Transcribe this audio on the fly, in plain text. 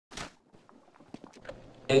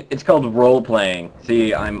It's called role-playing.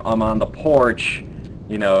 See, I'm on the porch,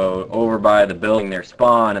 you know, over by the building near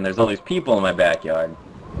spawn, and there's all these people in my backyard.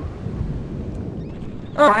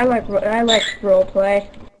 Oh, I like roleplay.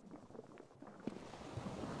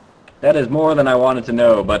 That is more than I wanted to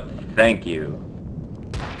know, but thank you.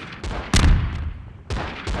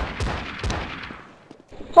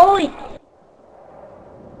 Holy!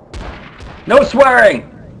 No swearing!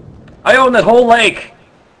 I own this whole lake!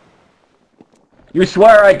 You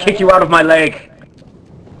swear I'd kick you out of my lake!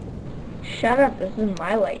 Shut up, this is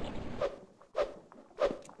my lake.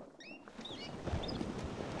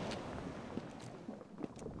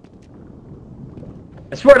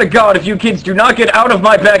 I swear to God, if you kids do not get out of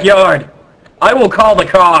my backyard, I will call the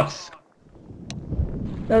cops!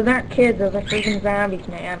 Those aren't kids, those are freaking zombies,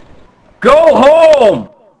 man. Go home!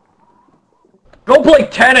 Go play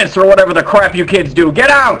tennis or whatever the crap you kids do. Get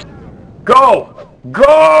out! Go!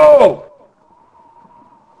 Go!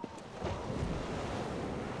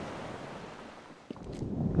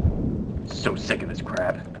 So sick of this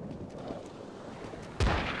crap.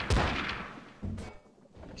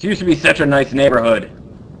 This used to be such a nice neighborhood.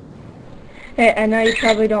 Hey, I know you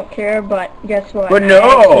probably don't care, but guess what? But I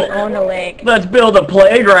no! actually own a lake. Let's build a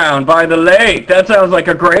playground by the lake. That sounds like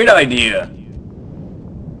a great idea.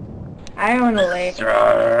 I own a lake.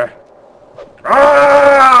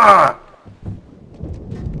 Ah!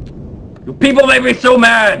 You people make me so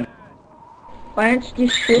mad! Why don't you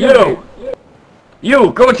just sit there?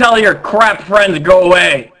 You! Go tell your crap friends to go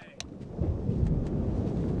away!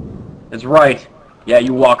 That's right. Yeah,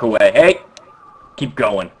 you walk away. Hey! Keep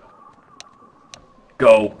going.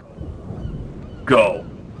 Go. Go.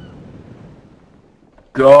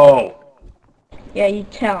 Go! Yeah, you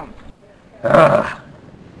tell them. Ah.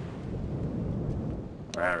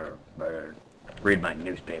 Read my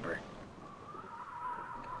newspaper.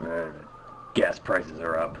 Gas prices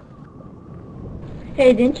are up.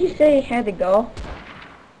 Hey, didn't you say you had to go?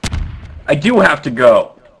 I do have to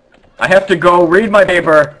go. I have to go read my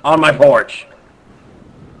paper on my porch.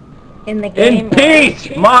 In the game? In peace,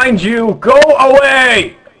 mind you! Go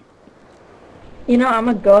away! You know, I'm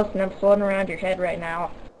a ghost and I'm floating around your head right now.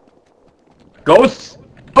 Ghosts?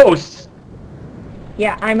 Ghosts?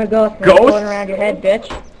 Yeah, I'm a ghost and Ghosts? I'm floating around your head,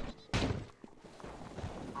 bitch.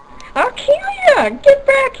 I'll kill ya! Get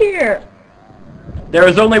back here! There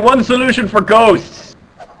is only one solution for ghosts.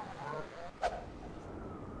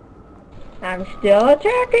 I'm still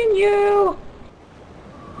attacking you!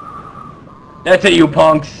 That's it, you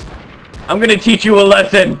punks. I'm gonna teach you a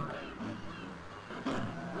lesson.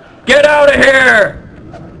 Get out of here!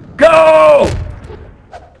 Go!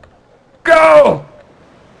 Go!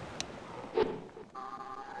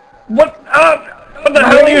 What the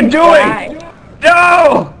hell are you doing?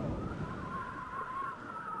 No!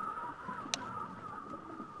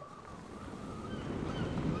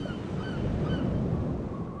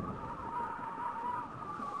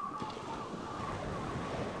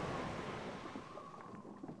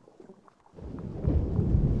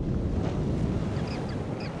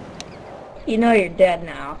 You know you're dead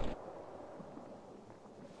now.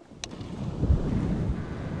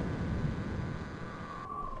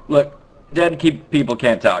 Look, dead people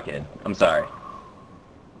can't talk, kid. I'm sorry.